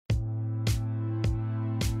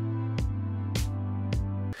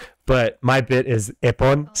but my bit is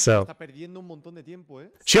epon. So Está perdiendo un montón de tiempo, ¿eh?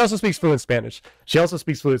 she also speaks fluent Spanish.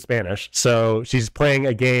 So she's playing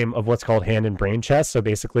a game of what's called hand and brain chess. So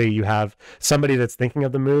basically, you have somebody that's thinking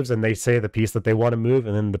of the moves, and they say the piece that they want to move,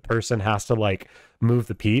 and then the person has to like move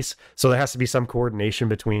the piece. So there has to be some coordination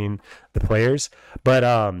between the players. But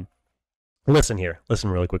listen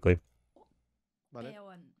really quickly. Vale.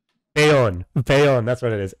 Peon, that's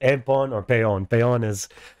what it is. Empon or peon. Peon is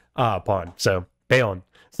pawn. So peon.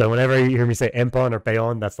 So whenever you hear me say empon or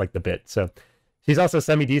peon, that's like the bit. So she's also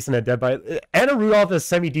semi-decent at Dead by... Anna Rudolph is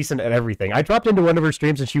semi-decent at everything. I dropped into one of her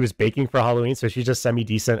streams and she was baking for Halloween, so she's just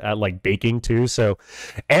semi-decent at like baking too. So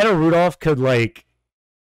Anna Rudolph could like...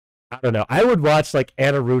 I don't know. I would watch like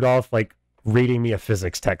Anna Rudolph like reading me a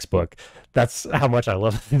physics textbook. That's how much I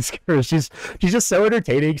love this girl. She's just so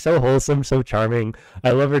entertaining, so wholesome, so charming.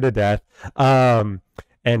 I love her to death.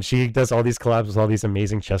 And she does all these collabs with all these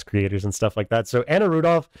amazing chess creators and stuff like that. So Anna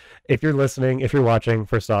Rudolph, if you're listening, if you're watching,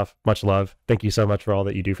 first off, much love. Thank you so much for all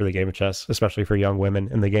that you do for the game of chess, especially for young women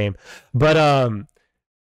in the game. But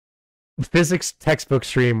physics textbook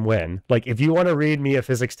stream win. Like if you want to read me a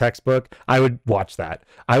physics textbook, I would watch that.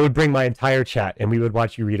 I would bring my entire chat and we would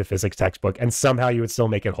watch you read a physics textbook, and somehow you would still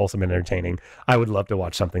make it wholesome and entertaining. I would love to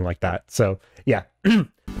watch something like that. So yeah.